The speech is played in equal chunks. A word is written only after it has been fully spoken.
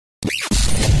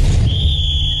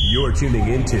You're tuning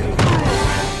into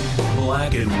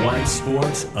Black and White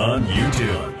Sports on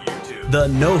YouTube. The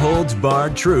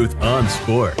no-holds-barred truth on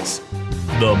sports.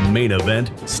 The main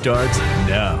event starts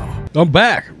now. I'm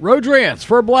back. Road Rants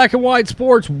for Black and White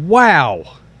Sports.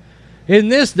 Wow. In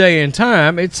this day and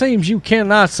time, it seems you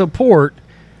cannot support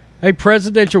a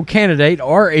presidential candidate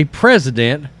or a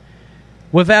president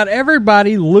without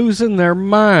everybody losing their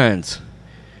minds.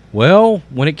 Well,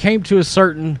 when it came to a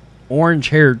certain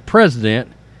orange-haired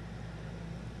president,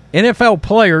 NFL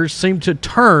players seem to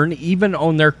turn even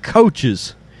on their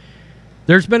coaches.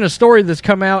 There's been a story that's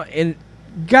come out, and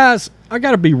guys, I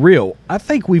got to be real. I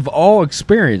think we've all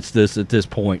experienced this at this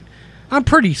point. I'm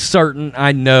pretty certain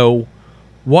I know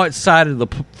what side of the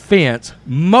fence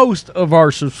most of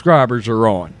our subscribers are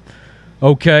on.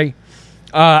 Okay?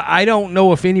 I don't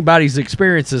know if anybody's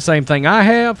experienced the same thing I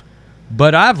have,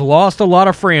 but I've lost a lot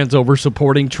of friends over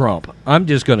supporting Trump. I'm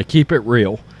just going to keep it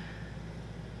real.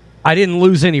 I didn't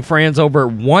lose any friends over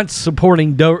once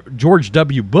supporting George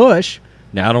W. Bush.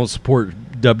 Now, I don't support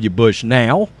W. Bush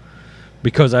now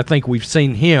because I think we've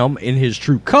seen him in his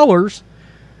true colors.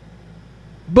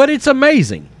 But it's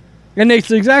amazing. And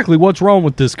it's exactly what's wrong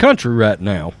with this country right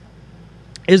now,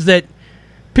 is that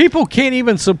people can't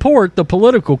even support the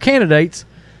political candidates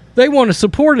they want to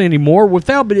support anymore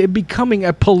without it becoming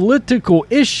a political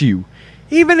issue,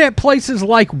 even at places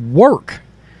like work.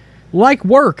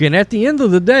 And at the end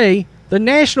of the day, the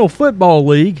National Football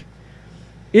League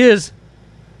is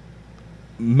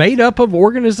made up of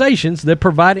organizations that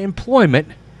provide employment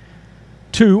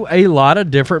to a lot of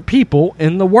different people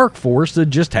in the workforce that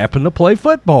just happen to play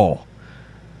football.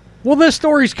 Well, this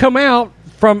story's come out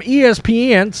from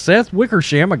ESPN, Seth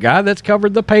Wickersham, a guy that's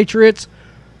covered the Patriots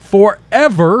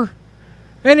forever,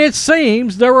 and it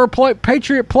seems there were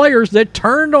Patriot players that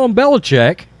turned on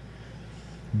Belichick,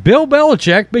 Bill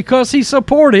Belichick, because he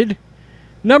supported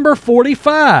number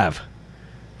 45.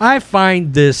 I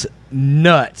find this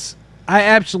nuts.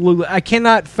 I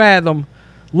cannot fathom.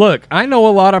 Look, I know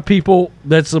a lot of people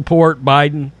that support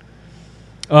Biden,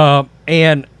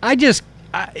 and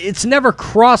it's never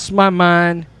crossed my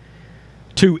mind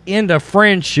to end a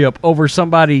friendship over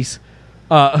somebody's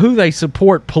who they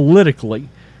support politically.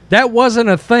 That wasn't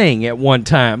a thing at one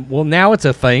time. Well, now it's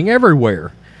a thing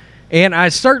everywhere. And I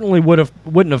certainly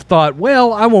wouldn't have thought,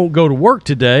 well, I won't go to work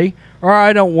today, or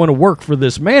I don't want to work for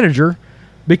this manager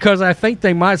because I think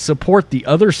they might support the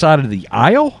other side of the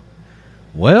aisle.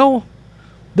 Well,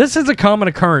 this is a common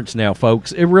occurrence now,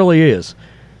 folks. It really is.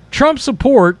 Trump's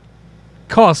support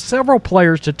caused several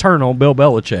players to turn on Bill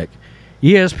Belichick,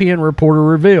 ESPN reporter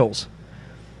reveals.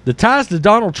 The ties to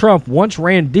Donald Trump once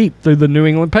ran deep through the New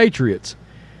England Patriots,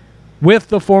 with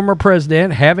the former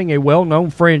president having a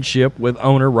well-known friendship with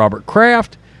owner Robert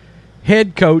Kraft,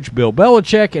 head coach Bill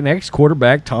Belichick, and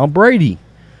ex-quarterback Tom Brady.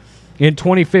 In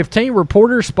 2015,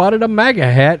 reporters spotted a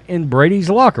MAGA hat in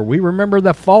Brady's locker. We remember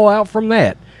the fallout from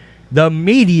that. The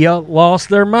media lost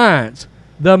their minds.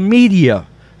 The media.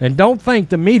 And don't think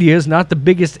the media is not the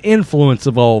biggest influence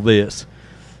of all this.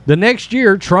 The next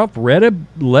year, Trump read a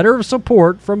letter of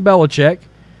support from Belichick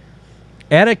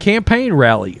at a campaign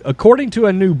rally. According to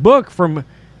a new book from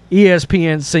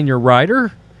ESPN senior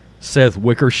writer Seth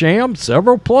Wickersham,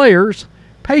 several players,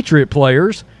 Patriot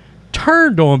players,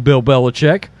 turned on Bill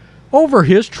Belichick over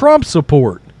his Trump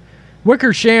support.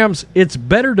 Wickersham's It's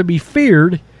Better to Be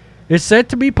Feared is set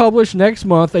to be published next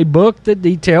month, a book that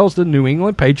details the New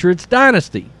England Patriots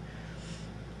dynasty.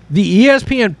 The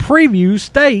ESPN preview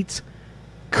states,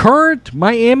 current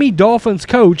Miami Dolphins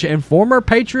coach and former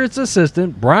Patriots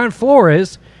assistant Brian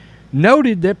Flores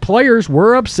noted that players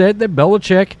were upset that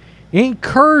Belichick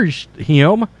encouraged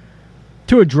him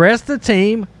to address the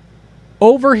team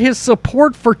over his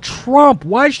support for Trump.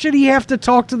 Why should he have to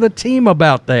talk to the team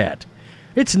about that?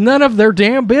 It's none of their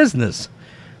damn business.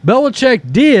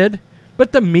 Belichick did,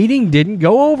 but the meeting didn't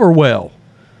go over well.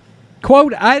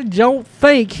 Quote, I don't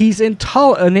think he's an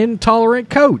intolerant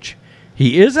coach.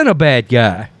 He isn't a bad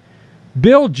guy.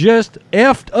 Bill just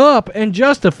effed up and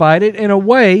justified it in a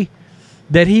way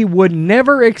that he would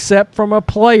never accept from a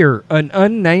player, an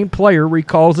unnamed player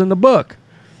recalls in the book.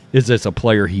 Is this a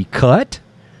player he cut?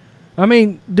 I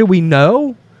mean, do we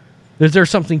know? Is there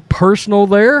something personal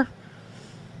there?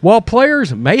 While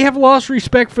players may have lost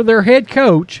respect for their head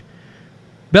coach,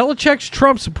 Belichick's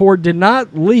Trump support did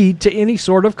not lead to any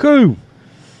sort of coup.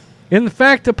 In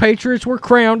fact, the Patriots were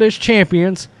crowned as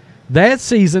champions that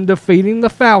season, defeating the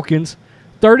Falcons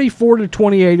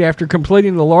 34-28 after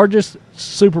completing the largest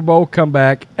Super Bowl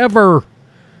comeback ever.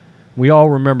 We all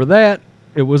remember that.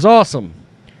 It was awesome.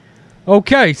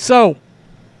 Okay, so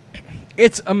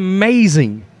it's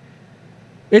amazing.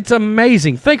 It's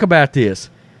amazing. Think about this.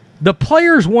 The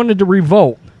players wanted to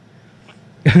revolt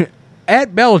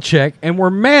at Belichick and were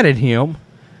mad at him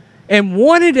and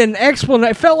wanted an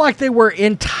explanation. Felt like they were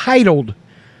entitled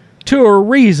to a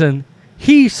reason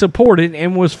he supported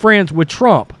and was friends with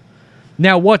Trump.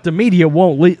 Now, what the media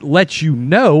won't let you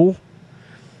know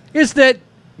is that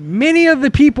many of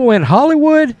the people in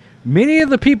Hollywood, many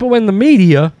of the people in the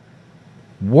media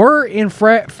were in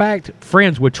fact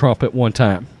friends with Trump at one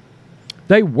time.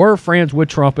 They were friends with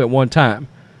Trump at one time.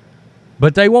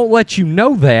 But they won't let you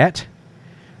know that.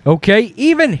 Okay?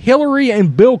 Even Hillary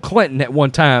and Bill Clinton at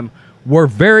one time were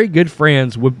very good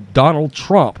friends with Donald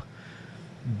Trump.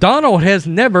 Donald has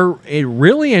never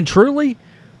really and truly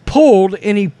pulled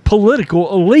any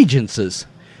political allegiances.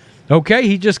 Okay?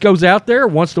 He just goes out there,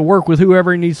 wants to work with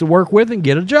whoever he needs to work with and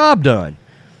get a job done.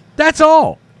 That's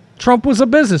all. Trump was a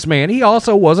businessman. He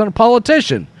also wasn't a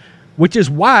politician, which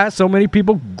is why so many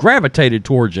people gravitated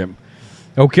towards him.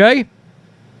 Okay?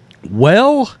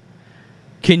 Well,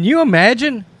 can you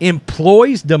imagine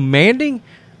employees demanding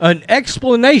an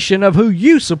explanation of who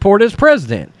you support as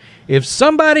president? If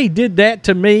somebody did that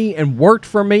to me and worked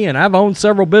for me, and I've owned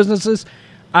several businesses,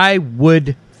 I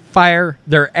would fire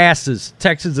their asses.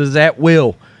 Texas is at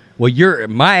will. Well,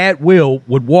 my at will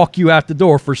would walk you out the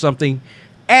door for something,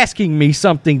 asking me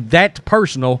something that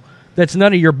personal that's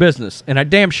none of your business. And I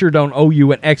damn sure don't owe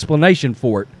you an explanation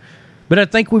for it. But I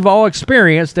think we've all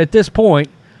experienced at this point,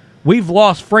 we've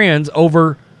lost friends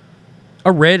over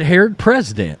a red-haired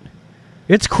president.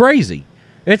 It's crazy.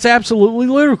 It's absolutely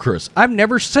ludicrous. I've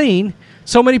never seen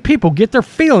so many people get their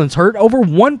feelings hurt over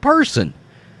one person.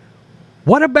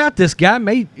 What about this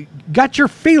guy got your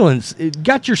feelings,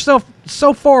 got yourself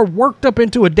so far worked up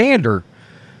into a dander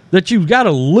that you've got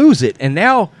to lose it? And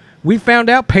now we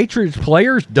found out Patriots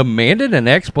players demanded an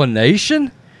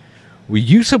explanation? Well,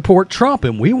 you support Trump,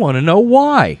 and we want to know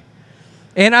why.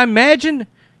 And I imagine,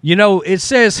 it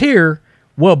says here,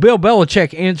 well, Bill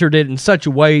Belichick answered it in such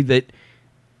a way that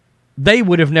they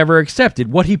would have never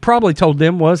accepted. What he probably told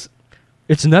them was,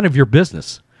 it's none of your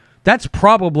business. That's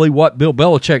probably what Bill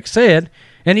Belichick said,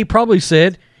 and he probably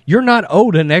said, you're not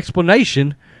owed an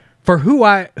explanation for who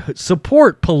I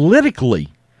support politically.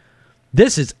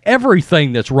 This is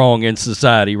everything that's wrong in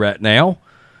society right now.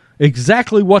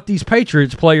 Exactly what these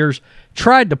Patriots players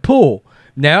tried to pull.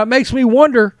 Now, it makes me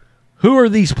wonder, who are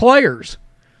these players?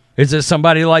 Is it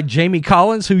somebody like Jamie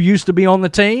Collins, who used to be on the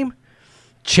team?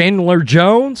 Chandler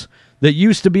Jones, that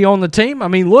used to be on the team? I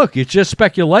mean, look, it's just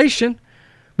speculation.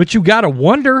 But you got to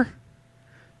wonder.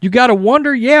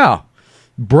 Yeah.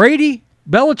 Brady,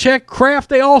 Belichick, Kraft,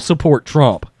 they all support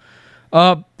Trump.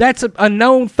 That's a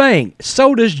known thing.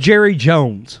 So does Jerry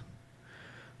Jones.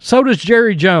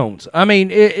 I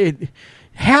mean,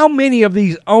 how many of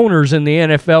these owners in the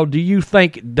NFL do you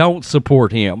think don't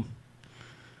support him?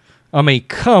 I mean,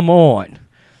 come on.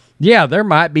 Yeah, there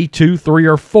might be 2, 3,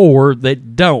 or 4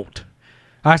 that don't.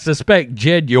 I suspect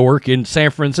Jed York in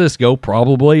San Francisco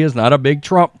probably is not a big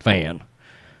Trump fan.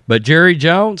 But Jerry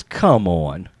Jones, come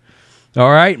on.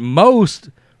 All right, most,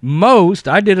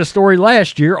 I did a story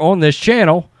last year on this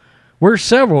channel where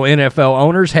several NFL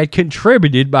owners had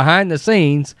contributed behind the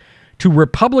scenes to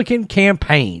Republican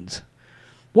campaigns.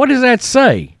 What does that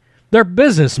say? They're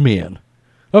businessmen.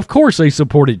 Of course they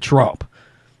supported Trump.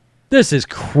 This is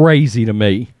crazy to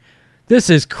me. This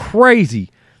is crazy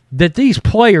that these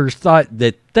players thought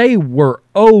that they were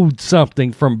owed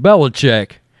something from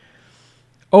Belichick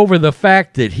over the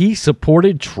fact that he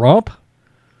supported Trump.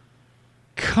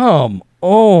 Come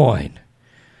on.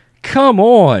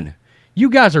 You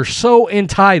guys are so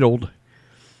entitled.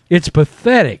 It's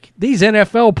pathetic. These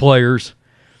NFL players,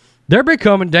 they're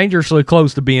becoming dangerously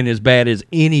close to being as bad as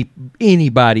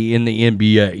anybody in the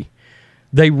NBA.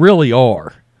 They really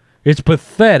are. It's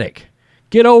pathetic.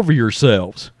 Get over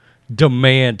yourselves.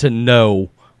 Demand to know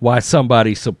why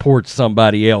somebody supports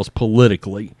somebody else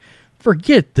politically.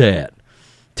 Forget that.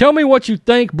 Tell me what you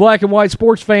think, black and white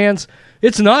sports fans.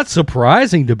 It's not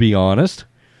surprising, to be honest.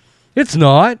 It's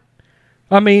not.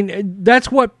 I mean,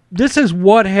 this is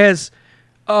what has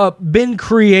been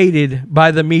created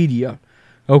by the media.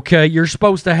 Okay, you're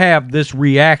supposed to have this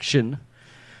reaction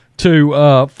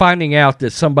to finding out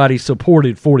that somebody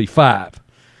supported 45.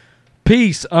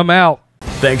 Peace. I'm out.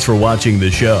 Thanks for watching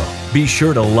the show. Be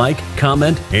sure to like,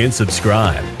 comment, and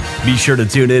subscribe. Be sure to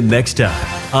tune in next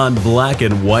time on Black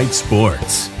and White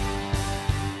Sports.